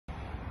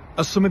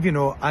As some of you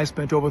know, I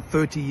spent over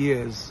 30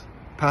 years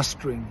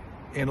pastoring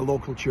in a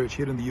local church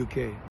here in the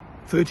UK.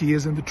 30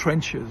 years in the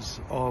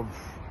trenches of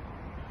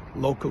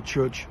local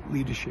church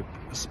leadership,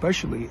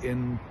 especially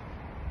in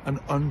an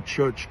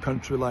unchurched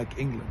country like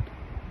England.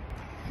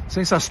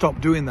 Since I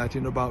stopped doing that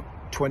in about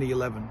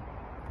 2011,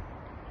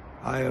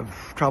 I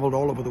have traveled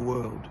all over the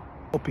world,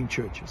 helping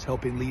churches,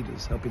 helping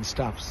leaders, helping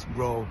staffs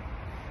grow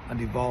and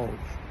evolve.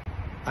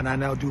 And I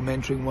now do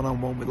mentoring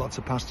one-on-one with lots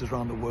of pastors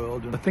around the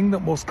world. And the thing that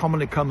most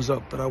commonly comes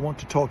up that I want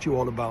to talk to you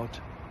all about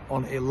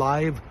on a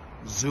live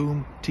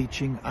Zoom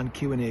teaching and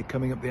Q&A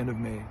coming up the end of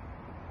May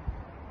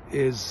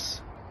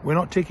is we're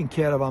not taking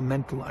care of our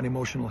mental and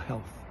emotional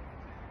health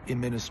in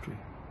ministry.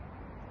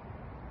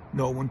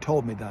 No one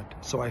told me that,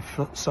 so I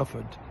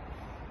suffered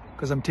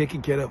because I'm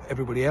taking care of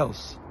everybody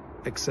else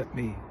except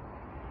me.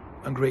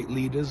 And great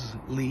leaders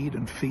lead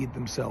and feed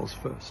themselves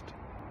first.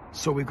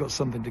 So we've got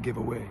something to give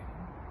away.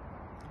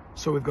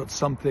 So we've got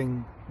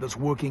something that's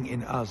working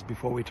in us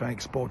before we try and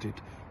export it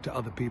to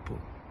other people.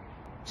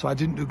 So I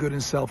didn't do good in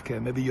self-care.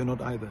 Maybe you're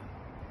not either.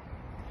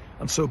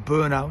 And so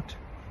burnout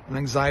and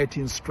anxiety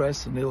and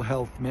stress and ill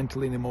health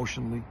mentally and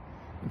emotionally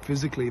and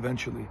physically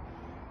eventually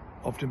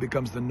often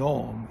becomes the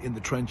norm in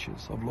the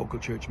trenches of local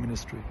church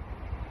ministry.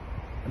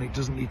 And it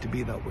doesn't need to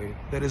be that way.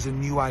 There is a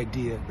new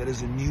idea. There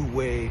is a new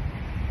way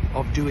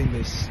of doing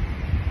this.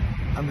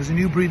 And there's a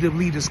new breed of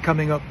leaders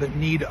coming up that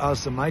need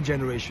us and my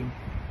generation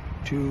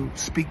to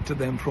speak to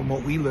them from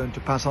what we learned to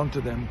pass on to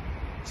them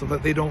so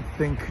that they don't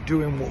think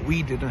doing what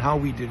we did and how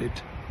we did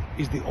it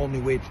is the only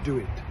way to do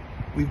it.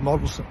 We've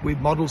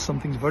modeled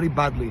some things very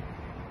badly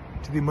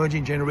to the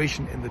emerging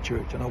generation in the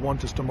church, and I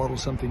want us to model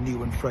something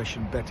new and fresh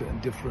and better and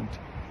different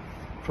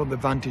from the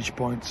vantage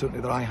point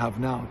certainly that I have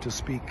now to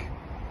speak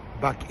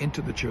back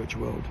into the church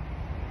world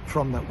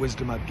from that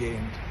wisdom I've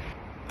gained.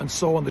 And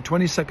so on the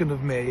 22nd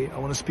of May, I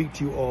want to speak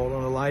to you all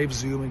on a live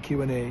Zoom and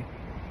Q&A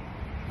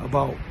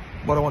about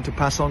what I want to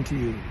pass on to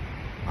you.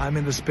 I'm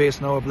in the space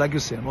now of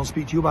legacy. I want to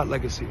speak to you about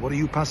legacy. What are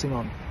you passing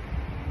on?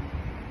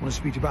 I want to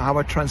speak to you about how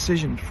I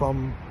transitioned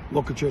from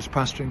local church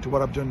pastoring to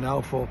what I've done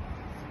now for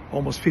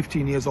almost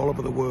 15 years all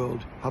over the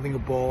world, having a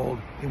ball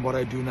in what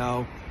I do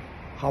now,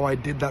 how I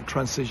did that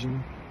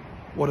transition,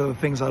 what are the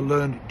things I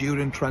learned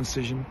during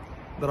transition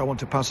that I want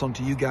to pass on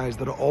to you guys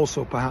that are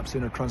also perhaps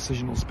in a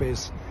transitional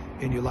space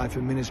in your life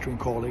and ministry and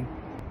calling.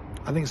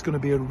 I think it's going to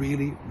be a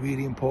really,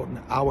 really important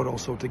hour or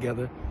so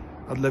together.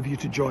 I'd love you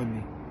to join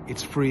me.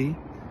 It's free.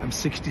 I'm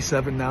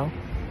 67 now,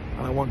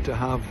 and I want to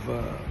have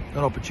an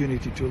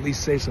opportunity to at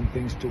least say some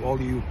things to all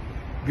you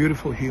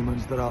beautiful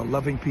humans that are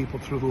loving people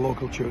through the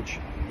local church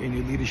in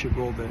your leadership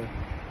role there.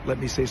 Let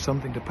me say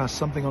something to pass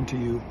something on to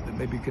you that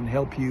maybe can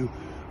help you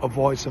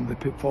avoid some of the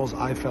pitfalls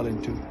I fell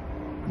into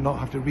and not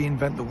have to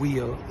reinvent the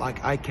wheel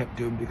like I kept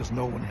doing because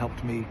no one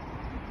helped me.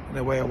 In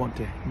a way, I want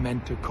to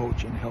mentor,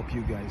 coach, and help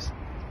you guys.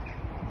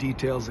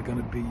 Details are going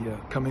to be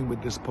coming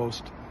with this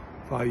post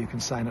for how you can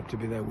sign up to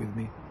be there with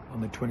me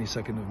on the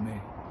 22nd of May.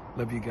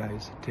 Love you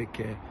guys. Take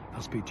care.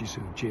 I'll speak to you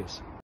soon.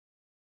 Cheers.